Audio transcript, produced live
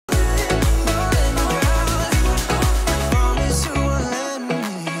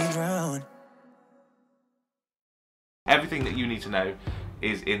everything that you need to know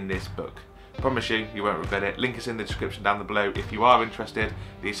is in this book. Promise you, you won't regret it. Link is in the description down below if you are interested.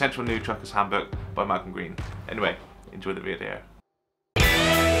 The Essential New Truckers Handbook by Malcolm Green. Anyway, enjoy the video.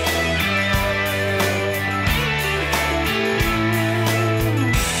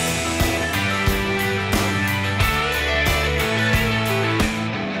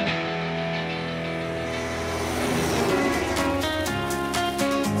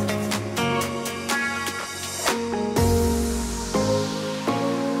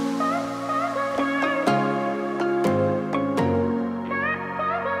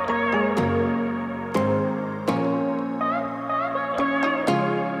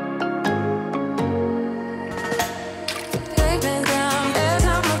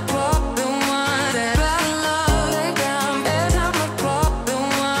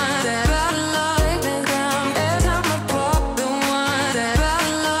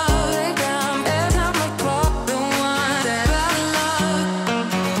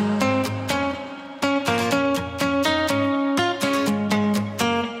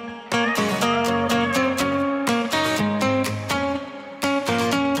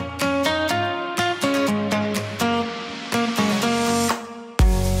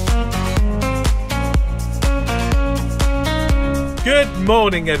 Good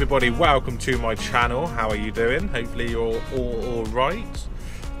morning everybody, welcome to my channel. How are you doing? Hopefully you're all right.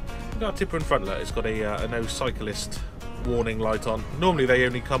 Got a tipper in front, look. It's got a no cyclist warning light on. Normally they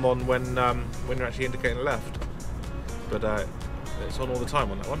only come on when you're actually indicating left, but it's on all the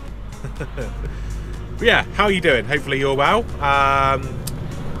time on that one. But yeah, how are you doing? Hopefully you're well.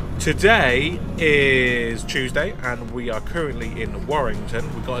 Today is Tuesday and we are currently in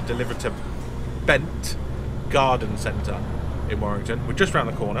Warrington. We've got it delivered to Bent Garden Centre in Warrington. We're just around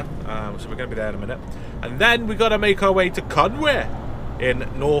the corner, so we're going to be there in a minute, and then we got to make our way to Conwy in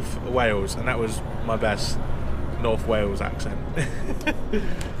North Wales, and that was my best North Wales accent.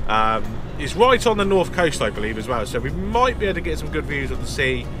 It's right on the north coast, I believe, as well, so we might be able to get some good views of the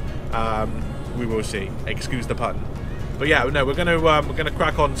sea. We will see. Excuse the pun. But yeah, no, we're going to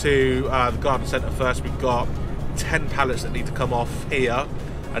crack on to the garden centre first. We've got 10 pallets that need to come off here,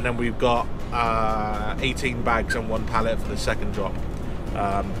 and then we've got 18 bags on one pallet for the second drop.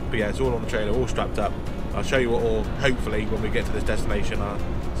 But yeah, it's all on the trailer, all strapped up. I'll show you it all, hopefully, when we get to this destination,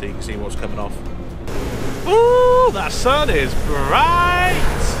 so you can see what's coming off. Ooh, that sun is bright!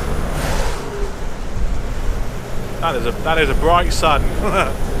 That is a bright sun.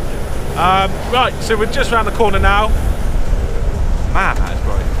 Right, so we're just around the corner now. Man, that is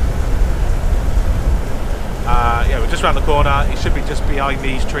bright. Yeah, we're just around the corner. It should be just behind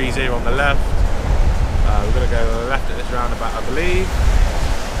these trees here on the left. We're going to go left at this roundabout, I believe.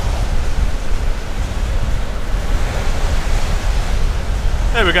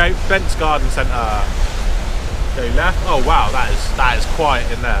 There we go, Bent's Garden Centre. Go left. Oh wow, that is quiet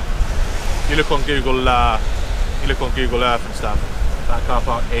in there. You look on Google Earth and stuff. That car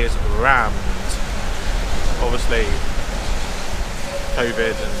park is rammed. Obviously,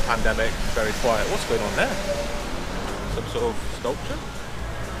 COVID and pandemic, very quiet. What's going on there? Some sort of sculpture?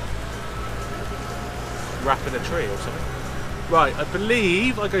 Wrapping a tree or something. Right, I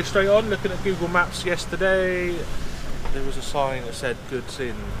believe I go straight on. Looking at Google Maps yesterday, there was a sign that said goods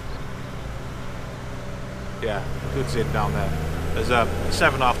in. Yeah, goods in down there. There's a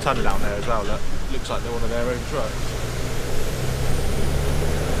 7.5 tonne down there as well. Look, looks like they're one of their own trucks.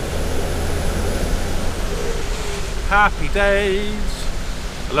 Happy days.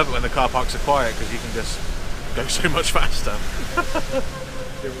 I love it when the car parks are quiet because you can just go so much faster. You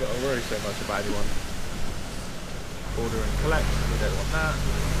haven't got to worry so much about anyone. Order and collect, we don't want that.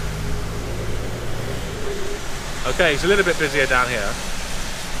 Okay, it's a little bit busier down here.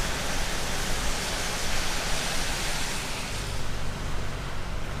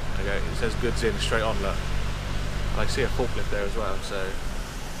 Okay, it says goods in straight on, look. I see a forklift there as well, so.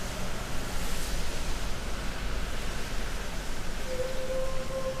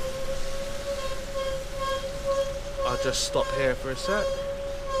 I'll just stop here for a sec.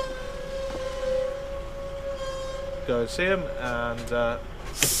 Go and see them and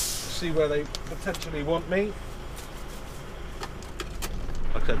see where they potentially want me.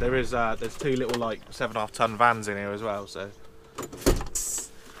 Like I said, there's two little like 7.5 tonne vans in here as well, so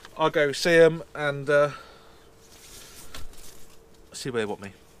I'll go see them and see where they want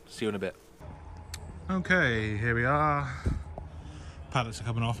me. See you in a bit. Okay, here we are. Pallets are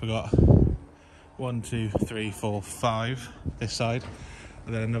coming off. We got 1, 2, 3, 4, 5 this side,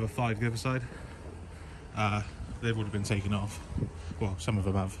 and then another 5 the other side. They've already been taken off. Well, some of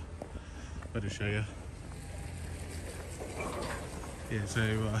them have. I'll just show you. Yeah, so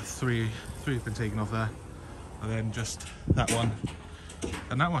three have been taken off there. and then just that one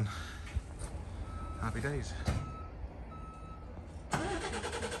and that one. Happy days.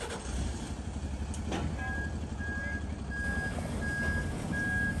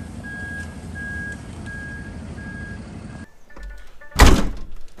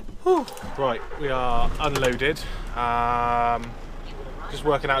 Whew. Right, we are unloaded. Just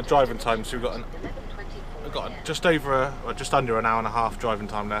working out driving time, so we've got just under an hour and a half driving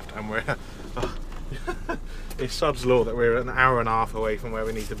time left, and we're it's sod's law that we're an hour and a half away from where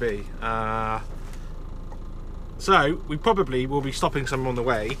we need to be. So we probably will be stopping somewhere on the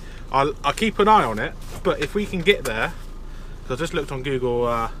way. I'll keep an eye on it, but if we can get there, because I just looked on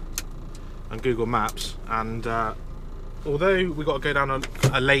Google Maps, and although we got to go down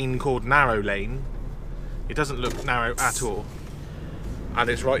a lane called Narrow Lane, it doesn't look narrow at all, and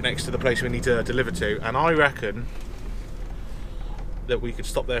it's right next to the place we need to deliver to, and I reckon that we could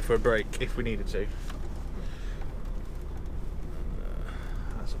stop there for a break if we needed to.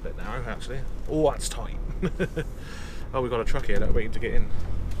 That's a bit narrow actually. Oh, that's tight. Oh, we've got a truck here that's waiting to get in.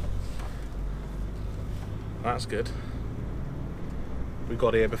 That's good. We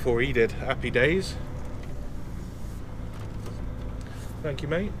got here before he did. Happy days. Thank you,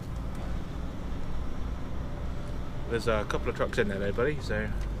 mate. There's a couple of trucks in there though, buddy, so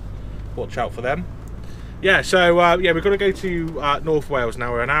watch out for them. Yeah, so yeah, we've got to go to North Wales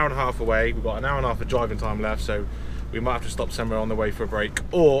now. We're an hour and a half away. We've got an hour and a half of driving time left, so we might have to stop somewhere on the way for a break.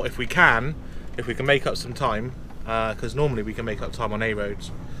 Or if we can make up some time, because normally we can make up time on A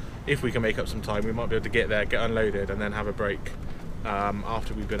roads. If we can make up some time, we might be able to get there, get unloaded, and then have a break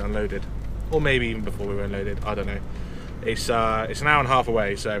after we've been unloaded, or maybe even before we were unloaded. I don't know. It's an hour and a half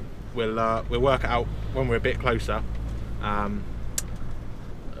away, so we'll work it out when we're a bit closer.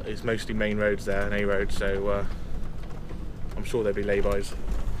 It's mostly main roads there and A roads, so I'm sure there'll be laybys.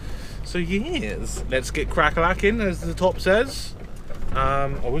 So yes, let's get crack-a-lacking, as the top says. I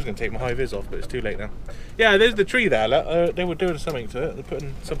was going to take my high vis off, but it's too late now. Yeah, there's the tree there. Look, they were doing something to it. They're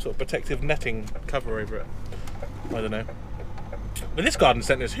putting some sort of protective netting cover over it. I don't know. But this garden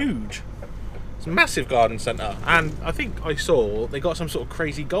centre is huge. It's a massive garden centre, and I think I saw they got some sort of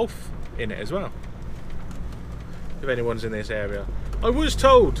crazy golf in it as well. If anyone's in this area, I was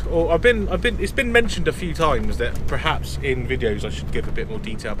told, or it's been mentioned a few times that perhaps in videos I should give a bit more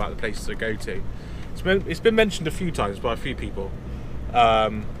detail about the places I go to. It's been mentioned a few times by a few people,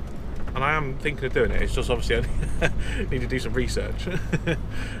 and I am thinking of doing it. It's just obviously I need to do some research.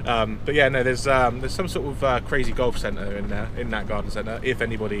 But yeah, no, there's some sort of crazy golf centre in there, in that garden centre, if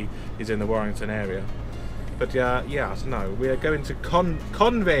anybody is in the Warrington area. But yeah, so no, we are going to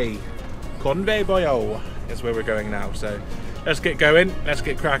Convey Boyle is where we're going now. So let's get going, let's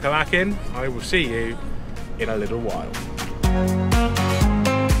get crack-a-lacking. I will see you in a little while.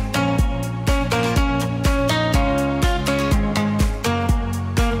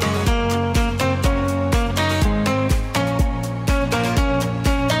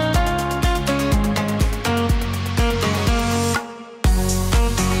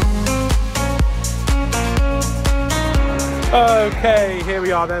 Okay, here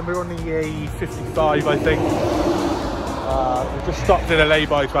we are then. We're on the A55, I think. We've just stopped in a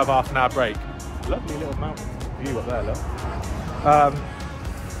lay-by to have half an hour break. Lovely little mountain view up there, look.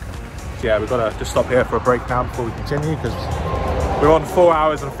 So yeah, we've got to just stop here for a break now before we continue, because we're on 4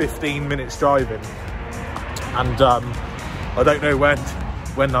 hours and 15 minutes driving, and I don't know when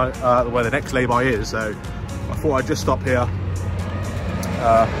where the next lay-by is, so I thought I'd just stop here.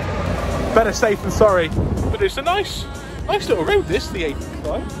 Better safe than sorry, but it's a nice little road, this, the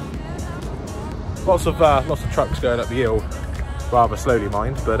A55. Lots of trucks going up the hill, rather slowly,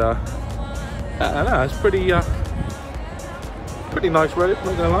 mind, but I don't know, it's pretty nice road,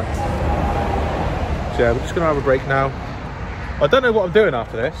 not gonna lie. So yeah, we're just gonna have a break now. I don't know what I'm doing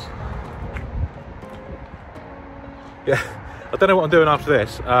after this. Yeah, I don't know what I'm doing after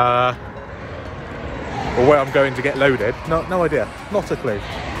this, or where I'm going to get loaded. No idea, not a clue.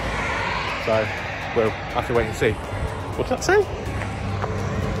 So we'll have to wait and see. What's that say?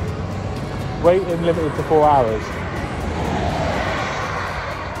 Waiting limited to 4 hours.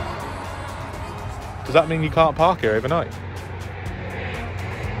 Does that mean you can't park here overnight?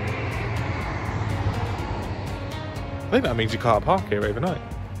 I think that means you can't park here overnight.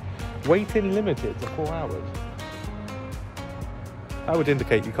 Waiting limited to 4 hours. That would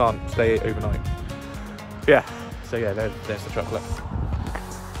indicate you can't stay overnight. Yeah, so yeah, there's the truck left.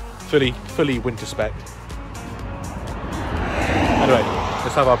 Fully winter spec. Anyway,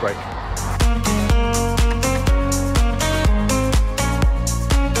 let's have our break.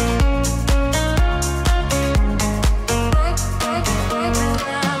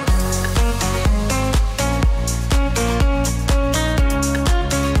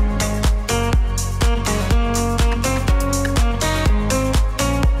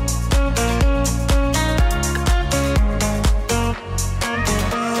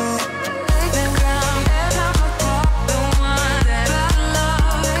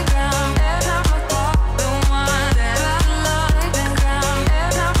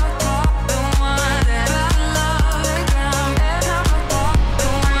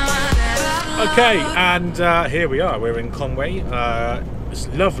 Okay, and here we are. We're in Conway. It's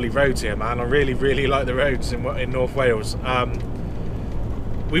lovely roads here, man. I really, really like the roads in North Wales.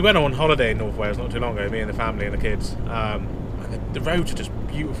 We went on holiday in North Wales not too long ago, me and the family and the kids. And the roads are just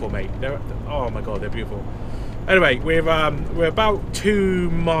beautiful, mate. Oh my god, they're beautiful. Anyway, we're about 2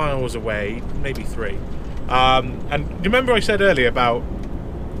 miles away, maybe 3. And remember I said earlier about,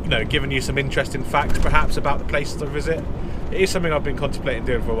 you know, giving you some interesting facts perhaps about the places to visit? It is something I've been contemplating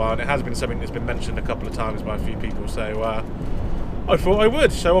doing for a while, and it has been something that's been mentioned a couple of times by a few people, so I thought I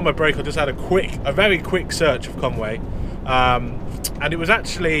would. So on my break I just had a very quick search of Conway, and it was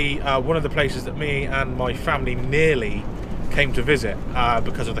actually one of the places that me and my family nearly came to visit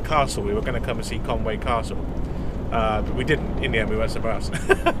because of the castle. We were going to come and see Conway Castle, but we didn't. In the end we went somewhere else,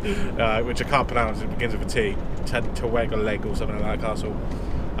 which I can't pronounce. It begins with a T, Tewega Leg or something like that castle.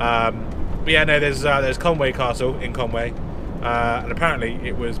 But yeah, no, there's Conway Castle in Conway. And apparently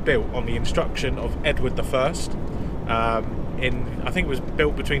it was built on the instruction of Edward I. I think it was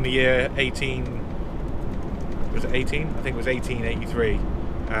built between the year 18. Was it 18? I think it was 1883.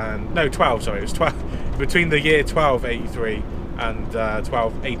 And no, 12. Sorry, it was 12. Between the year 1283 and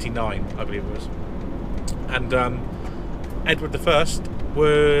 1289, I believe it was. And Edward I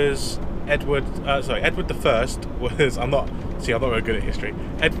was Edward I was. I'm not very good at history.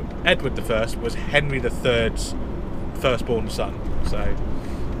 Edward I was Henry III's firstborn son, so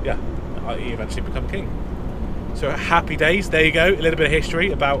yeah, he eventually became king. So happy days. There you go, a little bit of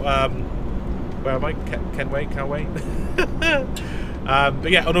history about where am I? Conway.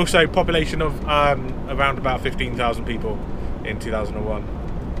 But yeah, and also population of around about 15,000 people in 2001.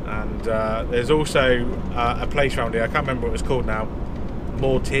 And there's also a place around here, I can't remember what it was called now,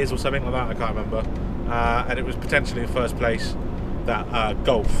 More Tears or something like that, I can't remember, and it was potentially the first place that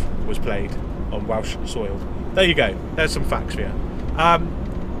golf was played on Welsh soil. There you go, there's some facts for you.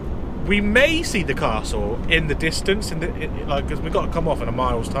 We may see the castle in the distance, like, because we've got to come off in a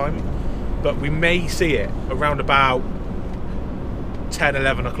mile's time, but we may see it around about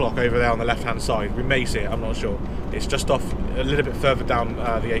 10-11 o'clock over there on the left hand side. We may see it, I'm not sure. It's just off a little bit further down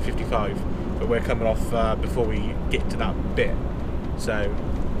the A55, but we're coming off before we get to that bit. So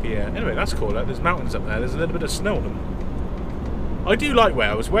yeah, anyway, that's cool. There's mountains up there, there's a little bit of snow on them. I do like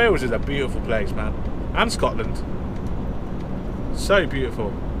Wales. Wales is a beautiful place, man. And Scotland. So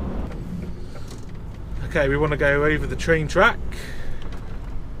beautiful. Okay, we want to go over the train track.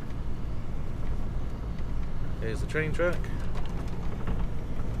 Here's the train track.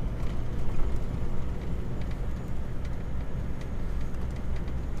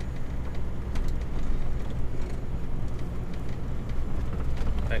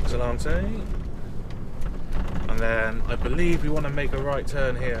 Excellent. And then I believe we want to make a right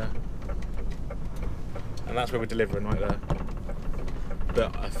turn here. And that's where we're delivering, right there.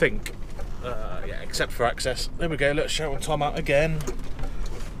 But I think, yeah, except for access. There we go, let's show Tom out again.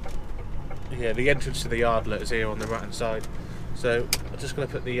 Yeah, the entrance to the yardlet is here on the right hand side. So I'm just going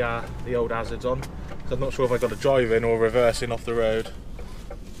to put the old hazards on, because I'm not sure if I've got to drive in or reverse in off the road.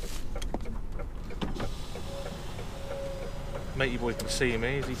 Matey boy can see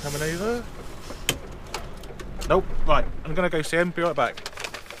me. Is he coming over? Nope. Right, I'm going to go see him. Be right back.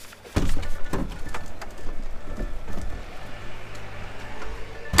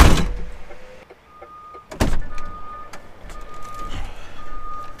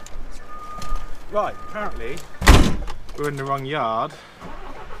 Right, apparently we're in the wrong yard.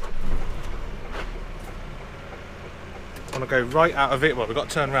 I want to go right out of it. Well, we've got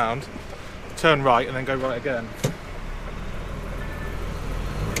to turn round, turn right, and then go right again.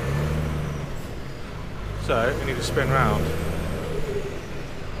 So we need to spin round.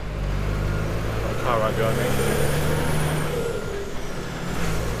 Got a car right behind me.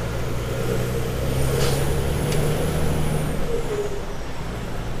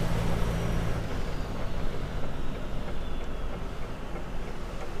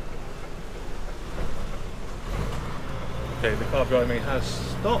 Okay, the car behind me has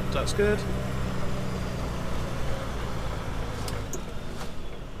stopped, that's good.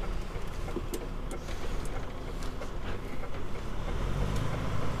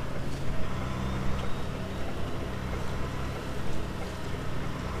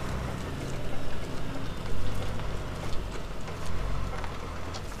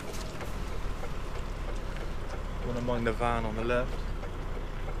 I want to mind the van on the left.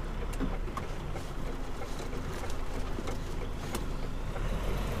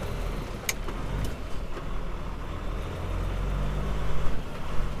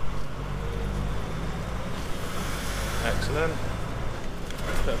 Excellent.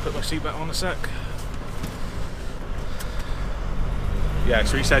 Better put my seat back on a sec. Yeah,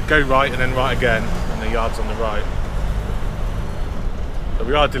 so he said go right and then right again, and the yard's on the right. So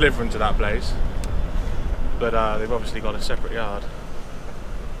we are delivering to that place, but they've obviously got a separate yard.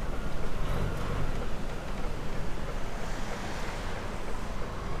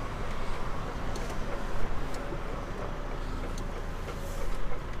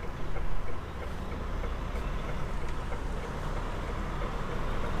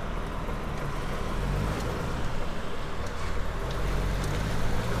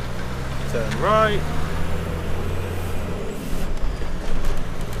 Turn right,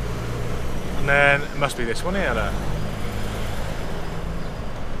 and then it must be this one here, look.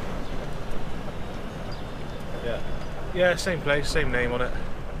 Yeah, same place, same name on it.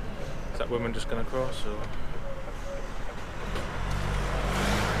 Is that woman just going to cross, or?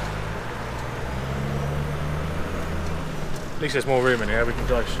 At least there's more room in here, we can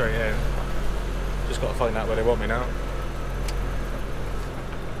drive straight in. Just got to find out where they want me now.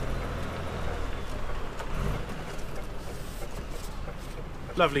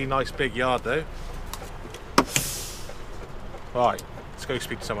 Lovely, nice big yard though. Right, let's go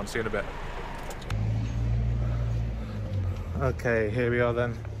speak to someone, see you in a bit. Okay, here we are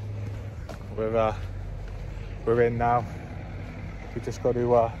then. We're in now. We just got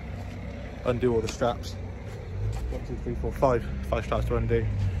to undo all the straps. 1, 2, 3, 4, 5 straps to undo,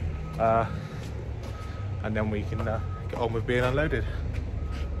 and then we can get on with being unloaded.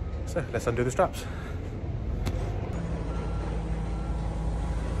 So let's undo the straps.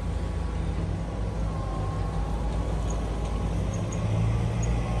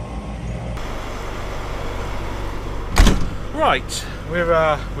 Right,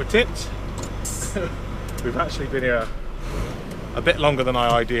 we're tipped. We've actually been here a bit longer than I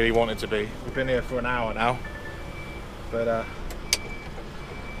ideally wanted to be. We've been here for an hour now, but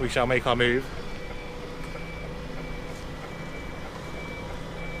we shall make our move.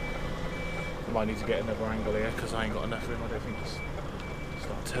 I might need to get another angle here because I ain't got enough room, I don't think, to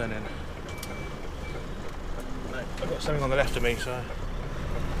start turning. No, I've got something on the left of me, so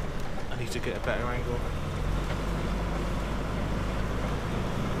I need to get a better angle.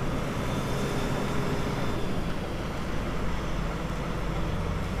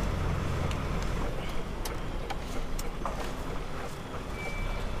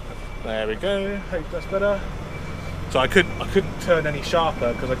 There we go, hope that's better. So I couldn't turn any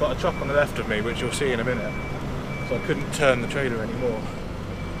sharper because I got a chop on the left of me, which you'll see in a minute. So I couldn't turn the trailer anymore.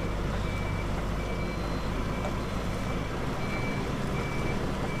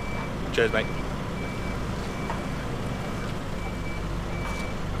 Cheers, mate.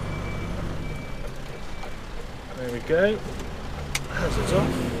 There we go. Hazards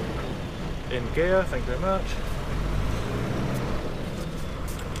off. In gear, thank you very much.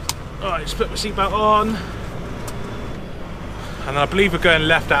 Alright, just put my seatbelt on. And I believe we're going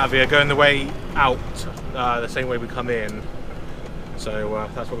left out of here, going the way out, the same way we come in. So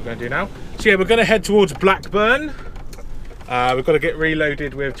that's what we're going to do now. So yeah, we're going to head towards Blackburn. We've got to get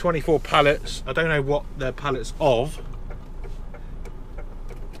reloaded with 24 pallets. I don't know what they're pallets of.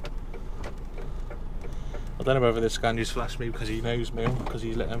 I don't know whether this guy just flashed me because he knows me or because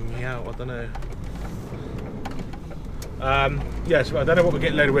he's letting me out, I don't know. Yeah, so I don't know what we're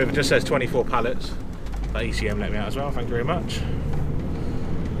getting loaded with, it just says 24 pallets. That ECM let me out as well, thank you very much.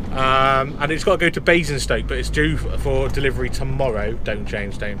 And it's got to go to Basingstoke, but it's due for delivery tomorrow. Don't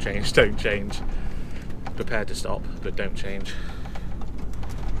change, don't change, don't change. Prepare to stop, but don't change.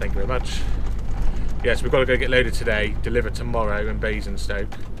 Thank you very much. Yes, we've got to go get loaded today, deliver tomorrow in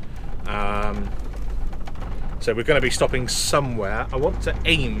Basingstoke. So we're going to be stopping somewhere. I want to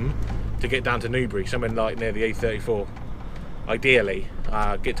aim to get down to Newbury, somewhere like near the A34. Ideally,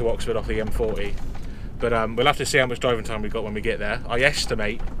 get to Oxford off the M40. But we'll have to see how much driving time we've got when we get there. I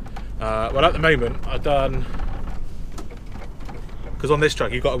estimate, well at the moment, I've done, because on this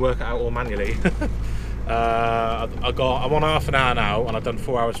truck you've got to work it out all manually. I'm on half an hour now, and I've done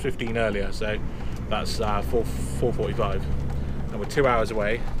 4 hours 15 earlier, so that's 4:45. And we're 2 hours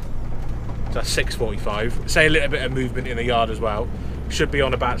away, so that's 6:45. Say a little bit of movement in the yard as well. Should be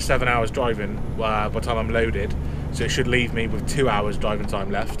on about 7 hours driving by the time I'm loaded, so it should leave me with 2 hours driving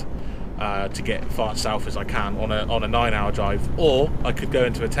time left to get far south as I can on a 9-hour drive, or I could go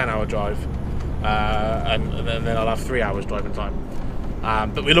into a 10-hour drive and then I'll have 3 hours driving time.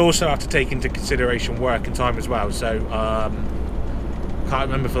 But we'll also have to take into consideration work and time as well. So can't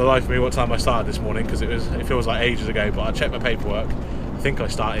remember for the life of me what time I started this morning because it feels like ages ago. But I checked my paperwork. I think I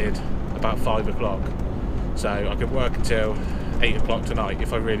started about 5 o'clock, so I could work until 8 o'clock tonight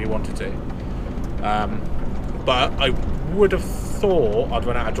if I really wanted to. But I would have thought I'd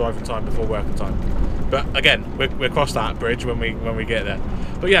run out of driving time before working time. But again, we'll cross that bridge when we get there.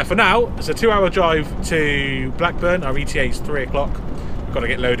 But yeah, for now, it's a 2-hour drive to Blackburn. Our ETA is 3 o'clock. We've got to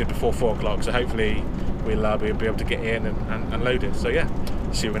get loaded before 4 o'clock, so hopefully we'll be able to get in and load it. So yeah,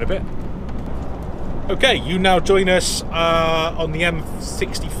 see you in a bit. Okay, you now join us on the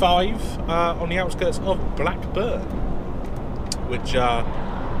M65 on the outskirts of Blackburn, which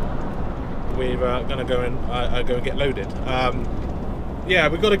we're going to go and get loaded. Yeah,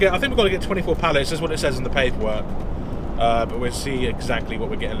 we've got to get. I think we've got to get 24 pallets. That's what it says in the paperwork. But we'll see exactly what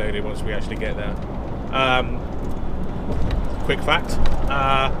we're getting loaded once we actually get there. Quick fact: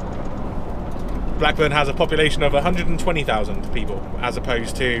 Blackburn has a population of 120,000 people, as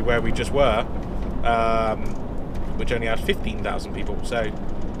opposed to where we just were, which only had 15,000 people. So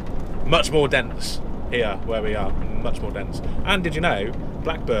much more dense here where we are. Much more dense. And did you know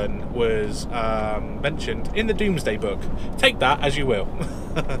Blackburn was mentioned in the Doomsday Book? Take that as you will.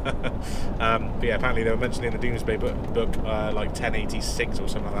 But yeah, apparently they were mentioned in the Doomsday Book like 1086 or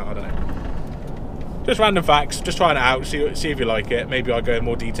something like that. I don't know. Just random facts. Just trying it out. See if you like it. Maybe I'll go in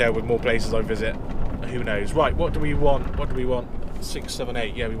more detail with more places I visit. Who knows? Right. What do we want? What do we want? 6, 7,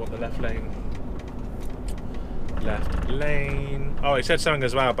 8. Yeah, we want the left lane. Left lane. Oh, it said something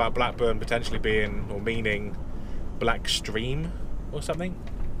as well about Blackburn potentially being or meaning Black Stream or something.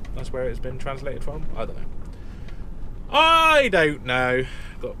 That's where it's been translated from. I don't know. I don't know.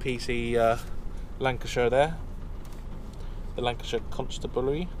 Got PC Lancashire there. The Lancashire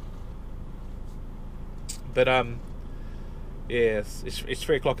Constabulary. But yeah, it's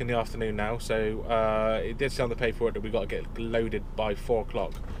 3 o'clock in the afternoon now, so it did say on the paperwork that we got to get loaded by 4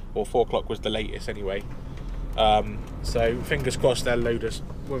 o'clock, or 4 o'clock was the latest anyway. So fingers crossed they'll load us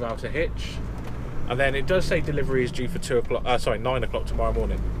without a hitch. And then it does say delivery is due for 9 o'clock tomorrow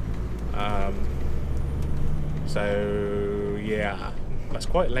morning. So yeah, that's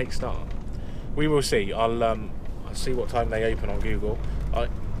quite a late start. We will see. I'll see what time they open on Google. I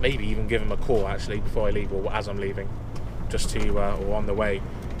maybe even give them a call actually before I leave, or as I'm leaving, just to or on the way,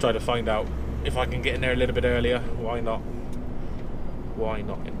 try to find out if I can get in there a little bit earlier. Why not? Why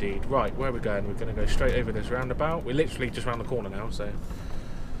not indeed? Right, where are we going? We're going to go straight over this roundabout. We're literally just round the corner now, so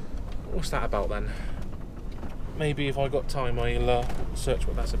what's that about then? Maybe if I got time I'll search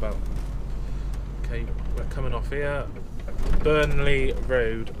what that's about. Okay, we're coming off here. Burnley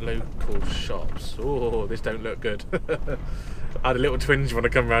Road local shops. Oh, this don't look good. I had a little twinge when I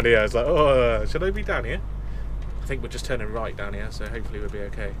come around here. I was like, oh, should I be down here? I think we're just turning right down here, so hopefully we'll be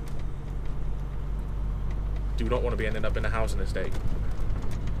okay. Do not want to be ending up in a housing estate.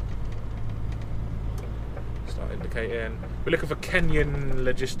 Start indicating. We're looking for Kenyan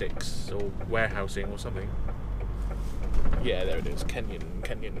Logistics or warehousing or something. Yeah, there it is. Kenyan.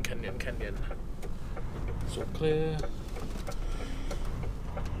 It's all clear.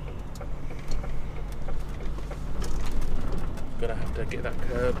 Gonna have to get that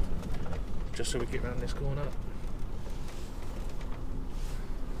curb just so we get around this corner.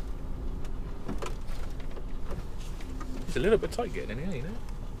 It's a little bit tight getting in here, you know.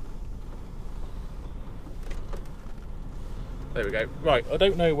 There we go. Right, I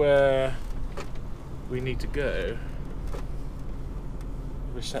don't know where we need to go.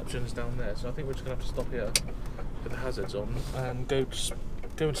 Reception's down there, so I think we're just gonna have to stop here, put the hazards on, and go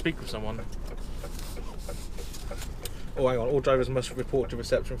and speak with someone. Oh, hang on. All drivers must report to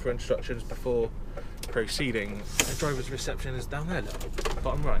reception for instructions before proceeding. The driver's reception is down there, look,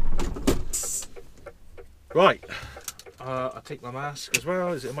 bottom right. Right. I'll take my mask as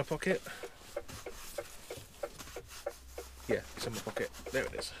well. Is it in my pocket? Yeah, it's in my pocket. There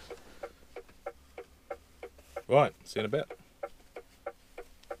it is. Right, see you in a bit.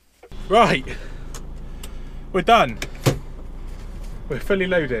 Right. We're done. We're fully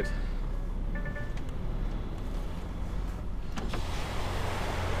loaded.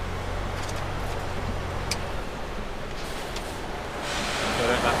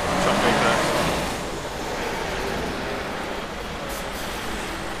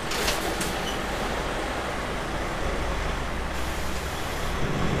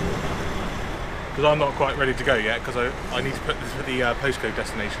 Because I'm not quite ready to go yet, because I need to put the postcode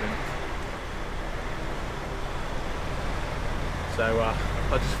destination in. So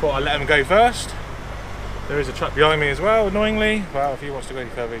I just thought I'd let him go first. There is a truck behind me as well, annoyingly. Well, if he wants to go any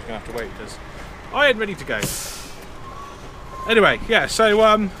further, he's going to have to wait, because I ain't ready to go. Anyway, yeah,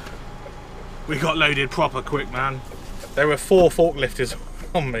 so we got loaded proper quick, man. There were 4 forklifters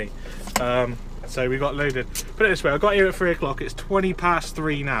on me. So we got loaded. Put it this way, I got here at 3 o'clock. It's 20 past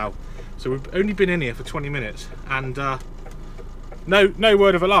 3 now. So we've only been in here for 20 minutes. And no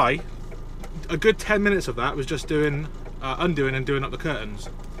word of a lie, a good 10 minutes of that was just doing, undoing and doing up the curtains.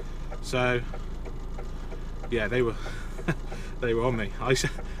 So Yeah, they were they were on me. I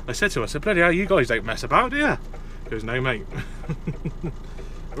said to him, I said, bloody hell, you guys don't mess about, do you? He goes, no mate.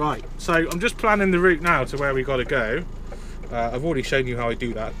 Right, so I'm just planning the route now to where we got to go. I've already shown you how I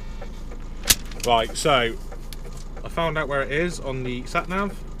do that. Right, so I found out where it is on the sat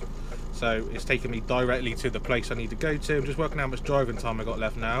nav. So it's taking me directly to the place I need to go to. I'm just working out how much driving time I got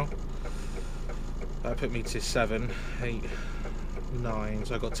left now. That put me to 7, 8, 9.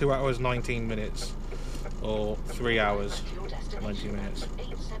 So I got 2 hours 19 minutes, or 3 hours 19 minutes.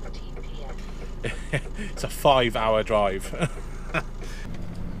 It's a 5-hour drive.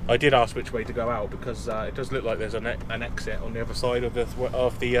 I did ask which way to go out because it does look like there's an exit on the other side of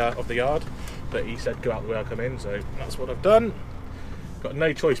the yard, but he said go out the way I come in, so that's what I've done. Got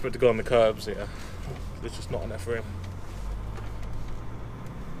no choice but to go on the curbs here. There's just not enough room.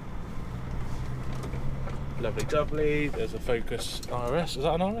 Lovely jubbly. There's a Focus RS. Is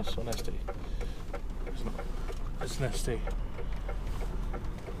that an RS or an ST? It's not. It's an ST.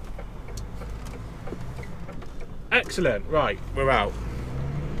 Excellent. Right, we're out.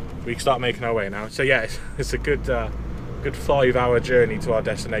 We can start making our way now. So yeah, it's a good 5-hour journey to our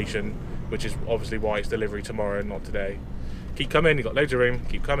destination, which is obviously why it's delivery tomorrow and not today. Keep coming, you've got loads of room.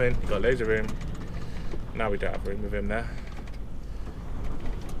 Keep coming, you've got loads of room. Now we don't have room with him there.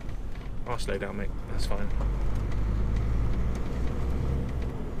 I'll slow down, mate. That's fine.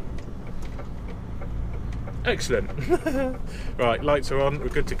 Excellent. Right, lights are on. We're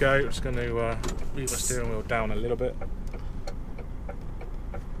good to go. I'm just going to move our steering wheel down a little bit.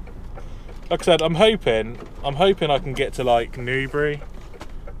 Like I said, I'm hoping I can get to like Newbury,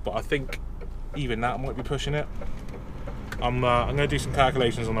 but I think even that might be pushing it. I'm going to do some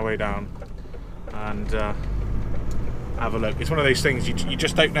calculations on the way down and have a look. It's one of those things you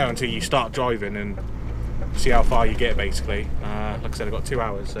just don't know until you start driving and see how far you get, basically. Like I said, I've got 2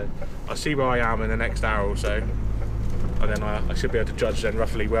 hours, so I'll see where I am in the next hour or so, and then I should be able to judge then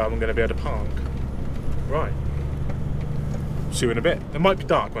roughly where I'm going to be able to park. Right. See you in a bit. It might be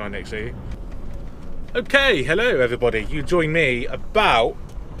dark when I next see you. Okay, hello everybody. You join me about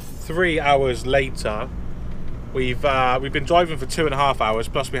 3 hours later. We've been driving for 2.5 hours,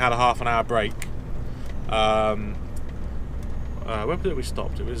 plus we had a half-an-hour break. Where did we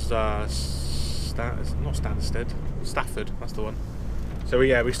stop? It was not Stansted, Stafford. That's the one. So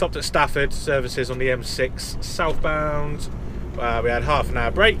yeah, we stopped at Stafford services on the M6 southbound. We had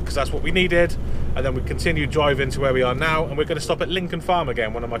half-an-hour break because that's what we needed, and then we continued driving to where we are now. And we're going to stop at Lincoln Farm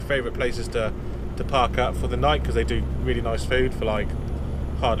again, one of my favourite places to park up for the night because they do really nice food for like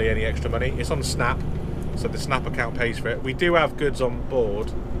hardly any extra money. It's on Snap. So the Snap account pays for it. We do have goods on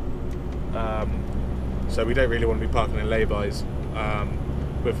board, so we don't really want to be parking in laybys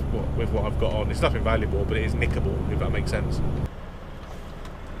with what I've got on. It's nothing valuable, but it is nickable, if that makes sense.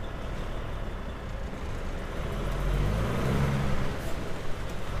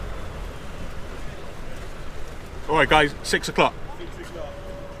 All right, guys, 6 o'clock.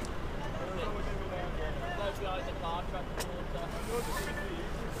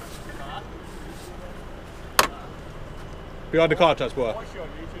 Behind the car transport.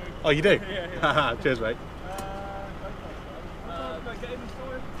 Oh, you do? Yeah. Cheers, mate.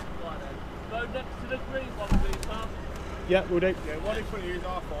 Yeah, we'll do. Yeah, 120 is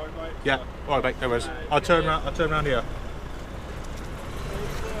our fine, mate. Yeah, all right, mate. No worries. I'll turn around here.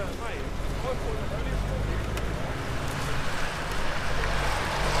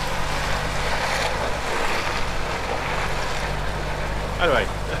 Anyway.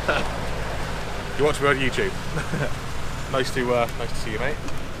 You watch me on YouTube. nice to see you, mate.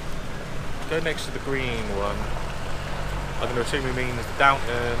 Go next to the green one. I'm going to assume he means the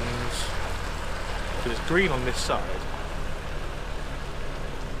Downtons. So it's green on this side.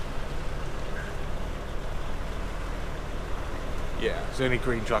 Yeah, it's the only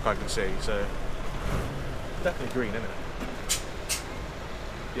green truck I can see, so definitely green, isn't it?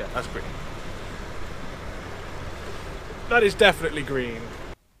 Yeah, that's green. That is definitely green.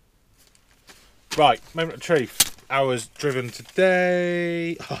 Right, moment of truth. Hours driven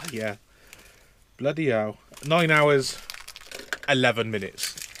today. Oh, yeah. Bloody hell. 9 hours, 11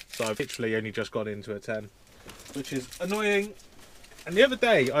 minutes. So I've literally only just got into a 10, which is annoying. And the other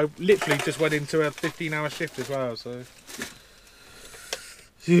day, I literally just went into a 15-hour shift as well, so...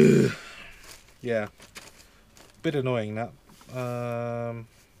 yeah. Bit annoying, that.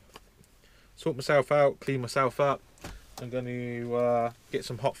 Sort myself out, clean myself up. I'm going to get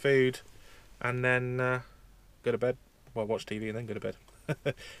some hot food. And then go to bed. Well, watch TV and then go to bed.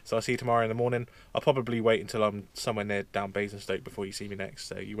 So I'll see you tomorrow in the morning. I'll probably wait until I'm somewhere near down Basingstoke before you see me next.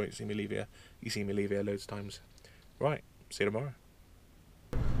 So you won't see me leave here. You see me leave here loads of times. Right. See you tomorrow.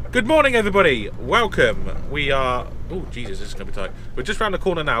 Good morning, everybody. Welcome. We are... Oh, Jesus, this is going to be tight. We're just round the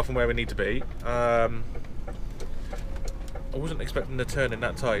corner now from where we need to be. I wasn't expecting to turn in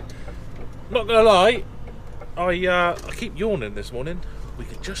that tight. Not going to lie, I keep yawning this morning. We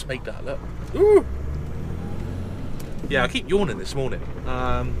could just make that look. Ooh. Yeah, I keep yawning this morning.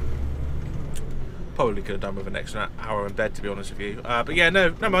 Probably could have done with an extra hour in bed, to be honest with you. But yeah,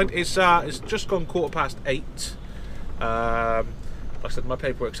 no, never mind. It's just gone 8:15. Like I said, my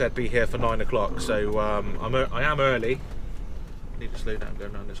paperwork said be here for 9 o'clock, so I am early. Need to slow down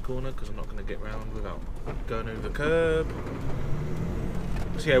going around this corner because I'm not going to get round without going over the curb.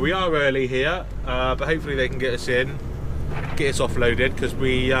 So yeah, we are early here, but hopefully they can get us in, get us offloaded, because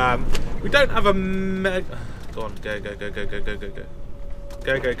we don't have a go on, go.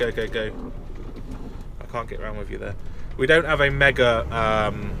 I can't get around with you there. We don't have a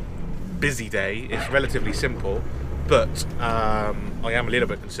mega busy day. It's relatively simple. But I am a little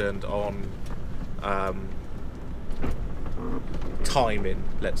bit concerned on timing,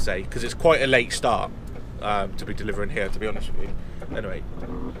 let's say, because it's quite a late start to be delivering here, to be honest with you. Anyway,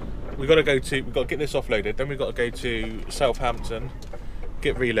 we've got to get this offloaded, then we've got to go to Southampton,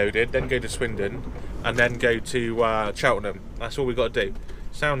 get reloaded, then go to Swindon, and then go to Cheltenham. That's all we've got to do.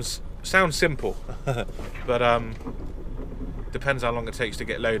 Sounds simple, but depends how long it takes to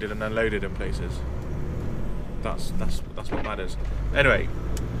get loaded and unloaded in places. That's what matters. Anyway,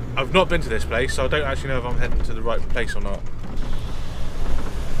 I've not been to this place, so I don't actually know if I'm heading to the right place or not.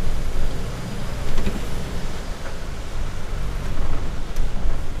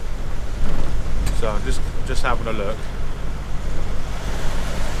 So I'm just having a look.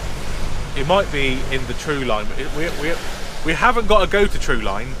 It might be in the True Line. We haven't got to go to True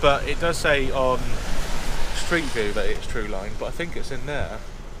Line, but it does say on Street View that it's True Line. But I think it's in there.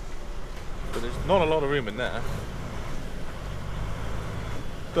 But there's not a lot of room in there.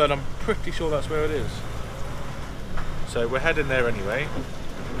 But I'm pretty sure that's where it is. So we're heading there anyway.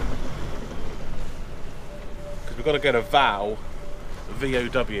 Because we've got to go to VOW.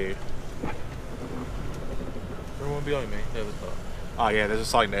 V-O-W. Is there one behind me? No, there's not. Ah, yeah, there's a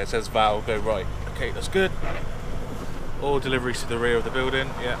sign there. It says VOW, go right. Okay, that's good. All deliveries to the rear of the building.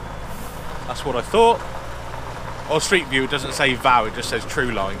 Yeah. That's what I thought. On Street View, it doesn't say VOW, it just says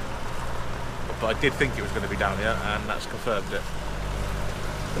True Line. But I did think it was going to be down here, and that's confirmed it.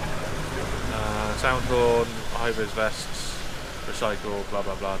 Sound horn, high-vis vests, recycle, blah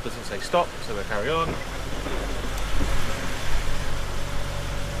blah blah. Doesn't say stop, so we'll carry on.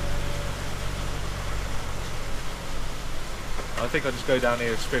 I think I'll just go down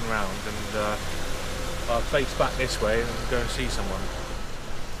here and spin round, and I'll face back this way and go and see someone.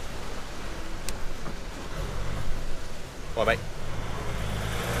 Well, mate.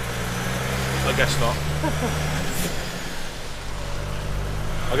 I guess not.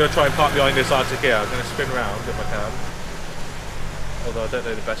 I'm going to try and park behind this Arctic here. I'm going to spin round if I can. Although I don't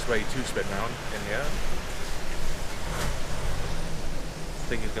know the best way to spin round in here. I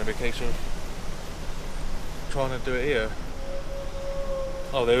think it's going to be a case of trying to do it here.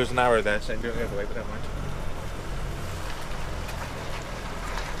 Oh, there was an arrow there saying do it the other way, but never mind.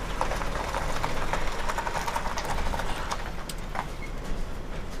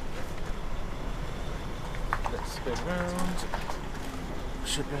 Spin round.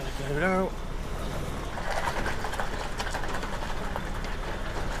 Should be able to get it out.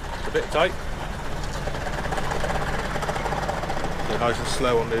 It's a bit tight. So nice and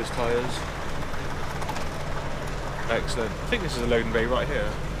slow on those tyres. Excellent. I think this is a loading bay right here.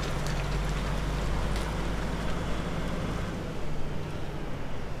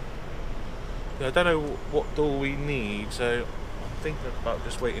 Yeah, I don't know what door we need, so I'm thinking about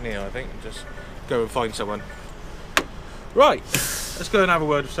just waiting here, I think, and just go and find someone. Right, let's go and have a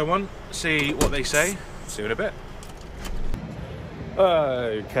word with someone, see what they say. See you in a bit.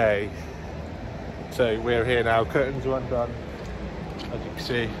 Okay, so we're here now, curtains are undone. As you can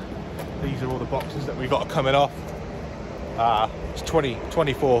see, these are all the boxes that we've got coming off. It's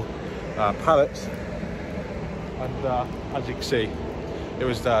 24 pallets, and as you can see, it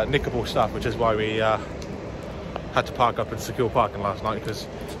was nickable stuff, which is why we had to park up in secure parking last night, because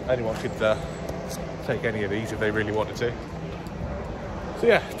anyone could take any of these if they really wanted to. So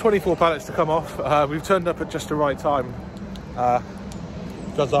yeah, 24 pallets to come off. We've turned up at just the right time.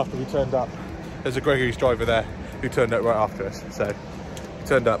 Just after we turned up, there's a Gregory's driver there who turned up right after us. So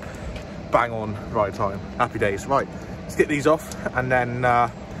turned up bang on right time. Happy days. Right, let's get these off, and then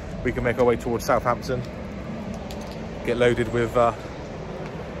we can make our way towards Southampton. Get loaded with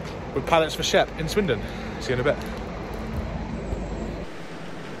pallets for Shep in Swindon. See you in a bit.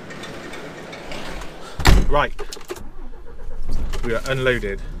 Right, we are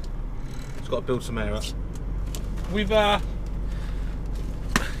unloaded got to build some air up. We've yeah,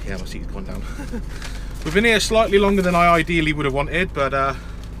 my seat's gone down. We've been here slightly longer than I ideally would have wanted, but not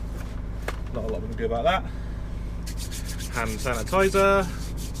a lot we can do about that. Hand sanitizer.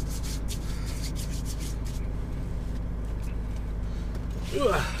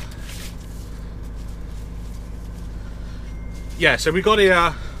 Yeah, so we got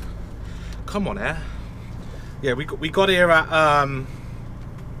here. Come on, Air. Yeah, we got here at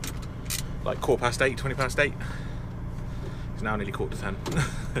like 8:15, 20 past 8. It's now nearly 10:15.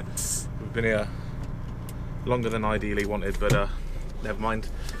 We've been here longer than I ideally wanted, but never mind.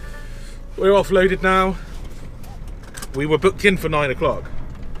 We're offloaded now. We were booked in for 9 o'clock,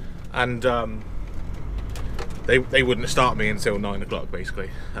 and they wouldn't start me until 9 o'clock, basically.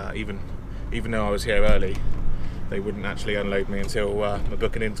 Even though I was here early, they wouldn't actually unload me until my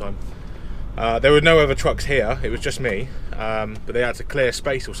booking in time. There were no other trucks here, it was just me, but they had to clear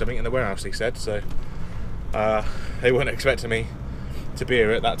space or something in the warehouse, they said, so they weren't expecting me to be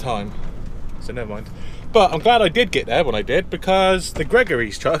here at that time, so never mind. But I'm glad I did get there when I did, because the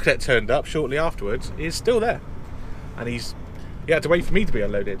Gregory's truck that turned up shortly afterwards is still there, and he had to wait for me to be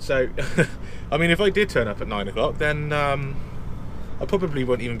unloaded. So I mean, if I did turn up at 9 o'clock, then I probably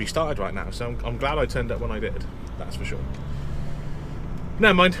wouldn't even be started right now, so I'm glad I turned up when I did, that's for sure.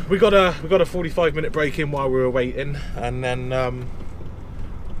 Never mind, we got a 45-minute break in while we were waiting, and then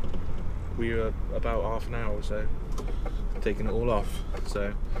we were about half an hour or so taking it all off.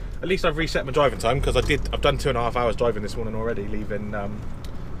 So at least I've reset my driving time, because I've done 2.5 hours driving this morning already, leaving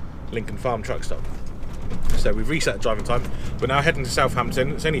Lincoln Farm truck stop. So we've reset the driving time. We're now heading to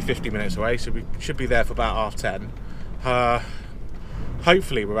Southampton. It's only 50 minutes away, so we should be there for about 10:30.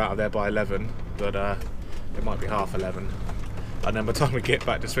 Hopefully we're out of there by 11, but it might be 11:30. And then by the time we get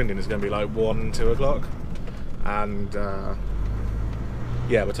back to Swindon, it's going to be like 1, 2 o'clock. And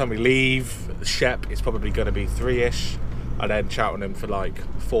yeah, by the time we leave Shep, it's probably going to be 3-ish. And then Cheltenham for like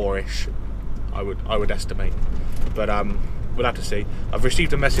 4-ish, I would estimate. But we'll have to see. I've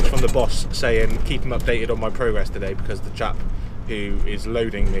received a message from the boss saying keep him updated on my progress today, because the chap who is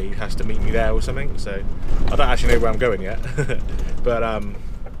loading me has to meet me there or something. So I don't actually know where I'm going yet. But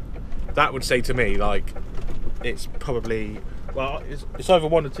that would say to me, like, it's probably, well, it's either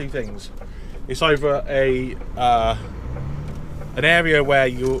one of two things. It's either an area where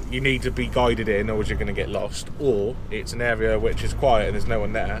you need to be guided in, or you're going to get lost, or it's an area which is quiet and there's no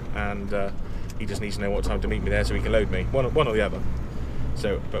one there, and he just needs to know what time to meet me there so he can load me. One or the other.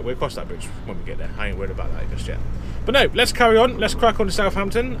 So, but we'll cross that bridge when we get there. I ain't worried about that just yet. But no, let's carry on. Let's crack on to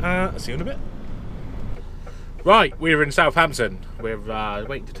Southampton. See you in a bit. Right, we're in Southampton. We're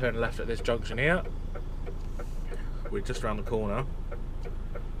waiting to turn left at this junction here. We're just around the corner.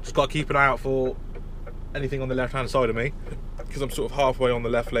 Just got to keep an eye out for anything on the left hand side of me, because I'm sort of halfway on the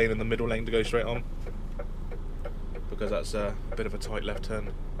left lane and the middle lane to go straight on, because that's a bit of a tight left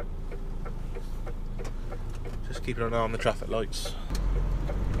turn. Just keeping an eye on the traffic lights.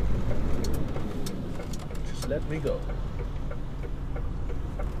 Just let me go.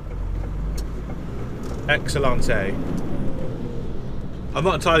 Excellente. I'm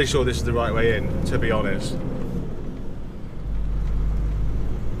not entirely sure this is the right way in, to be honest.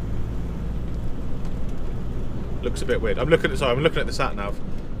 Looks a bit weird. I'm looking at the sat nav.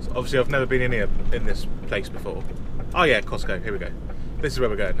 So obviously I've never been in this place before. Oh yeah, Costco. Here we go. This is where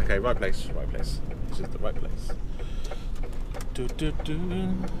we're going. Okay, right place. Right place. This is the right place.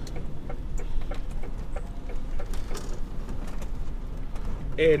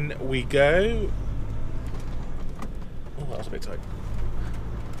 In we go. Oh, that was a bit tight.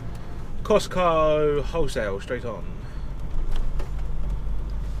 Costco wholesale, straight on.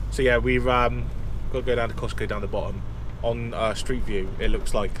 So yeah, we've got to go down to Costco down the bottom. On Street View, it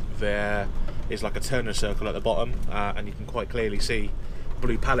looks like there is like a turner circle at the bottom, and you can quite clearly see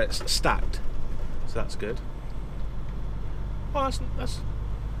blue pallets stacked. So that's good. Oh, that's...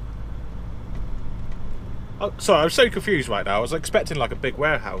 Oh, sorry, I'm so confused right now. I was expecting like a big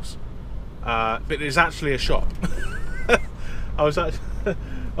warehouse, but it's actually a shop. I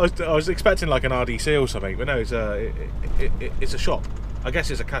was expecting like an RDC or something, but no, it's a shop. I guess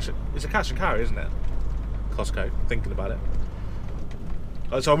it's a cash and carry, isn't it? Costco, thinking about it.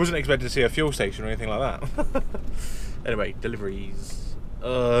 So I wasn't expecting to see a fuel station or anything like that. Anyway, deliveries.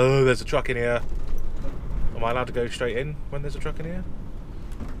 There's a truck in here. Am I allowed to go straight in when there's a truck in here?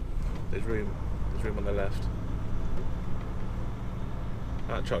 There's room on the left.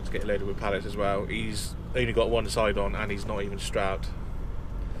 That truck's getting loaded with pallets as well. He's only got one side on and he's not even strapped.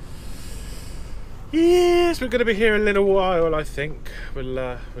 Yes, we're going to be here a little while, I think. We're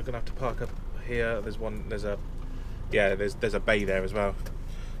going to have to park up here. There's a bay there as well.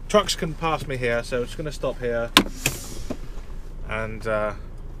 trucks can pass me here, so I'm just going to stop here. And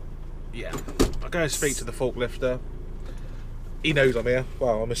yeah, I'll go and speak to the forklifter. He knows I'm here.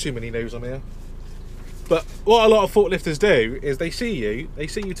 Well, I'm assuming he knows I'm here. But what a lot of forklifters do is they see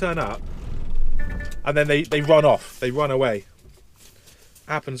you turn up, and then they run off, they run away.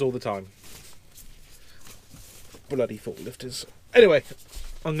 Happens all the time. Bloody forklifters. Anyway,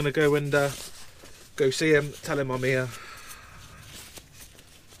 I'm gonna go and go see him, tell him I'm here,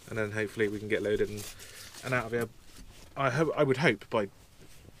 and then hopefully we can get loaded and out of here. I would hope by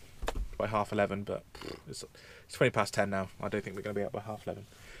 11:30, but it's 10 now. I don't think we're gonna be out by 11:30.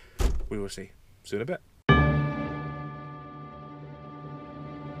 We will see. See you in a bit.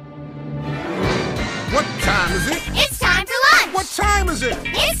 What time is it? It's time for lunch! What time is it?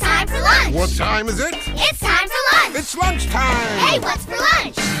 It's time for lunch! What time is it? It's time for lunch! It's lunchtime! Hey, what's for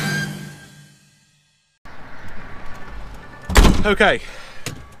lunch? Okay.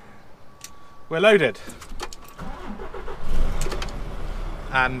 We're loaded.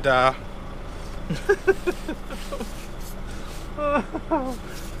 And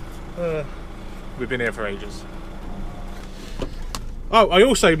we've been here for ages. Oh, I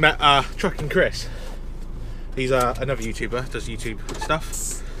also met Trucking Chris. He's another YouTuber, does YouTube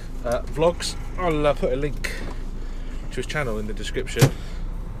stuff, vlogs. I'll put a link to his channel in the description.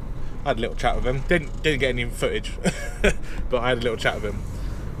 I had a little chat with him. Didn't get any footage, but I had a little chat with him.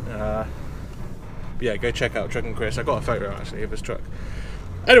 But yeah, go check out Trucking Chris. I got a photo actually of his truck.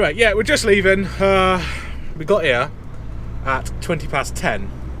 Anyway, yeah, we're just leaving. We got here at 10:20.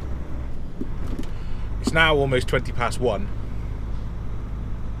 It's now almost 1:20.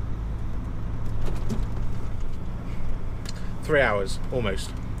 3 hours,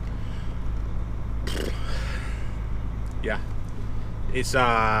 almost. Yeah. It's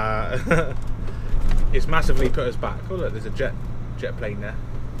it's massively put us back. Oh look, there's a jet plane there.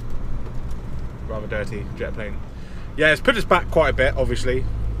 Rather dirty jet plane. Yeah, it's put us back quite a bit, obviously,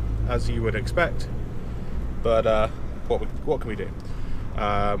 as you would expect. But what can we do?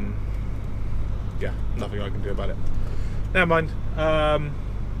 Yeah, nothing I can do about it. Never mind.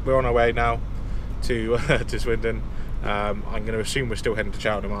 We're on our way now to to Swindon. I'm going to assume we're still heading to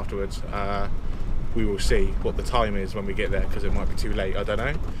Cheltenham afterwards. We will see what the time is when we get there, because it might be too late, I don't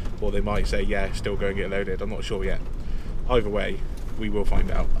know. Or they might say, yeah, still go and get loaded. I'm not sure yet. Either way, we will find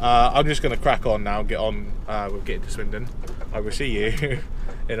out. I'm just going to crack on now, get on with getting to Swindon. I will see you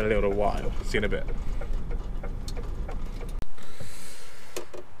in a little while. See you in a bit.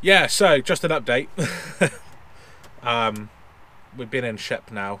 Yeah, so just an update. We've been in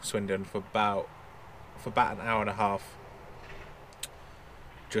Shep now, Swindon, for about an hour and a half,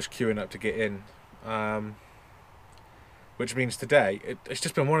 just queuing up to get in, which means today it's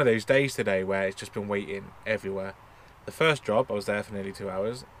just been one of those days today where it's just been waiting everywhere. The first job I was there for nearly 2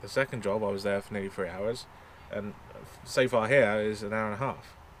 hours, the second job I was there for nearly 3 hours, and so far here is an hour and a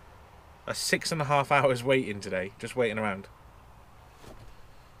half. That's 6.5 hours waiting today, just waiting around.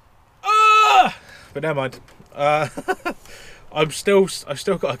 But never mind. I've still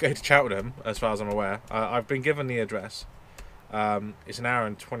got to go to Cheltenham, as far as I'm aware. I've been given the address. It's an hour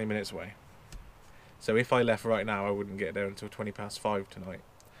and 20 minutes away. So if I left right now, I wouldn't get there until 5:20 tonight.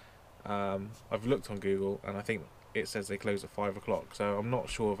 I've looked on Google, and I think it says they close at 5 o'clock. So I'm not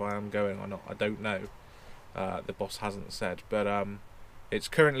sure if I am going or not. I don't know. The boss hasn't said. But it's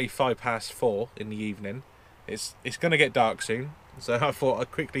currently 4:05 in the evening. It's going to get dark soon. So I thought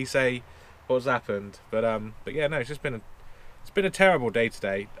I'd quickly say what's happened. But yeah, no, it's been a terrible day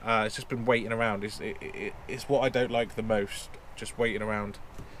today. It's just been waiting around. It's what I don't like the most, just waiting around.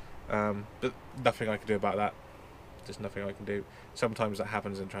 But nothing I can do about that. Just nothing I can do. Sometimes that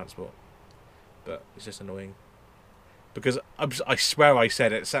happens in transport, but it's just annoying. Because I swear I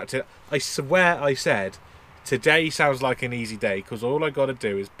said it. I swear I said today sounds like an easy day, because all I got to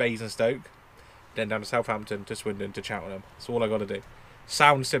do is Basingstoke, then down to Southampton, to Swindon, to Cheltenham. That's all I got to do.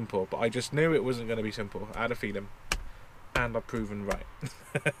 Sounds simple, but I just knew it wasn't going to be simple. I had a feeling. And I've proven right.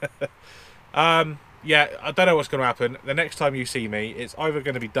 Yeah, I don't know what's going to happen. The next time you see me, it's either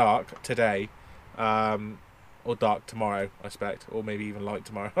going to be dark today, or dark tomorrow, I expect, or maybe even light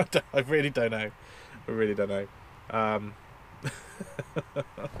tomorrow. I really don't know. I really don't know.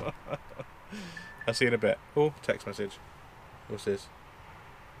 I'll see you in a bit. Oh, text message. What's this?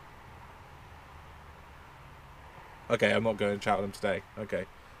 Okay, I'm not going to Cheltenham today. Okay,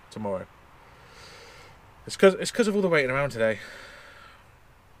 tomorrow. It's because of all the waiting around today.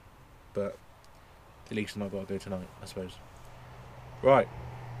 But at least I'm not got to go tonight, I suppose. Right.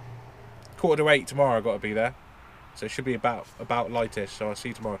 7:45 tomorrow I've got to be there. So it should be about lightish, so I'll see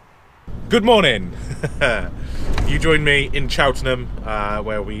you tomorrow. Good morning! You joined me in Cheltenham,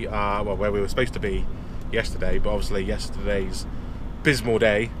 where we were supposed to be yesterday, but obviously yesterday's abysmal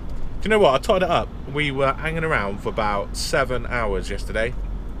day. Do you know what? I totted it up. We were hanging around for about 7 hours yesterday.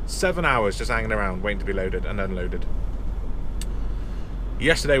 7 hours just hanging around, waiting to be loaded and unloaded.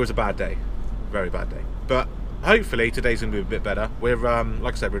 Yesterday was a bad day, very bad day. But hopefully today's going to be a bit better. We're,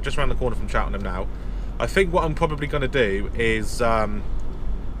 like I said, we're just around the corner from Cheltenham now. I think what I'm probably going to do is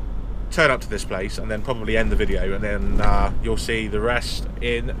turn up to this place and then probably end the video, and then you'll see the rest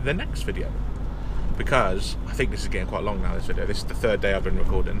in the next video. Because I think this is getting quite long now, this video. This is the 3rd day I've been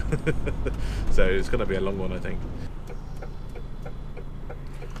recording. So it's going to be a long one, I think.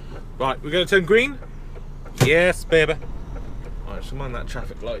 Right, we're going to turn green. Yes, baby. Right, so mind that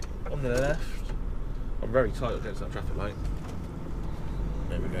traffic light on the left. I'm very tight against that traffic light.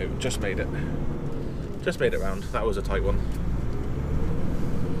 There we go, just made it. Just made it round. That was a tight one.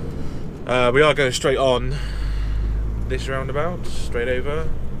 We are going straight on this roundabout, straight over.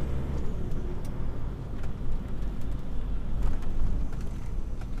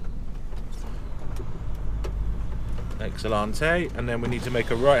 Excellente, and then we need to make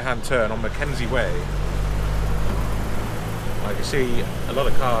a right-hand turn on Mackenzie Way. I can see a lot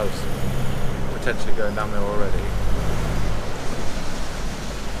of cars potentially going down there already.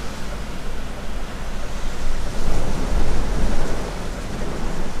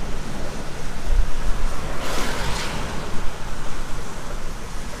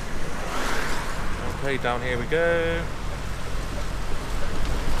 Okay, down here we go.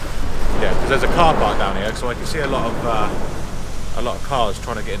 Yeah, because there's a car park down here, so I can see a lot of cars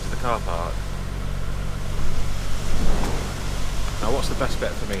trying to get into the car park. Now, what's the best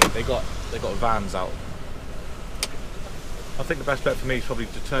bet for me? They got vans out. I think the best bet for me is probably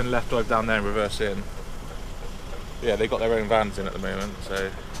to turn left, drive down there, and reverse in. Yeah, they got their own vans in at the moment,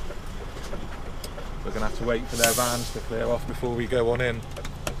 so we're gonna have to wait for their vans to clear off before we go on in.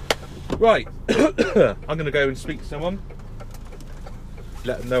 Right, I'm gonna go and speak to someone.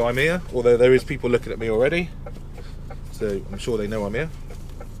 Let them know I'm here, although there is people looking at me already, so I'm sure they know I'm here.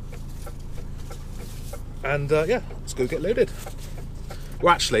 And yeah, let's go get loaded.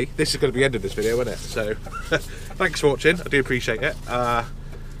 Well, actually, this is going to be the end of this video, isn't it? So, thanks for watching. I do appreciate it.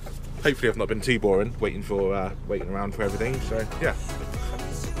 Hopefully, I've not been too boring waiting around for everything. So, yeah,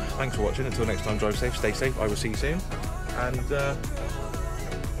 thanks for watching. Until next time, drive safe, stay safe. I will see you soon, and in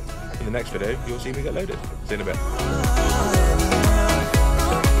the next video, you'll see me get loaded. See you in a bit.